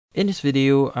In this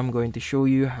video, I'm going to show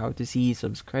you how to see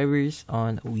subscribers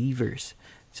on Weverse.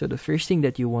 So the first thing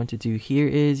that you want to do here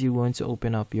is you want to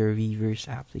open up your Weverse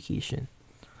application.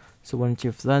 So once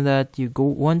you've done that, you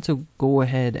want to go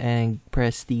ahead and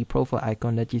press the profile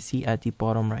icon that you see at the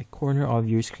bottom right corner of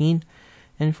your screen.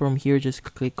 And from here, just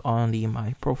click on the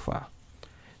My Profile.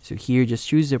 So here, just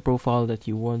choose the profile that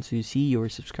you want to see your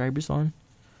subscribers on.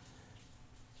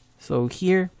 So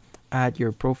here, at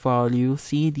your profile, you'll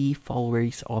see the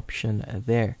followers option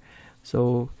there.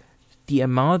 So the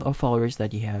amount of followers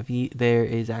that you have there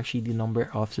is actually the number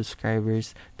of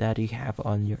subscribers that you have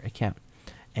on your account,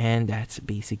 and that's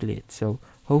basically it. So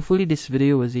hopefully this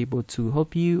video was able to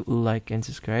help you. Like and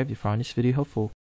subscribe if you found this video helpful.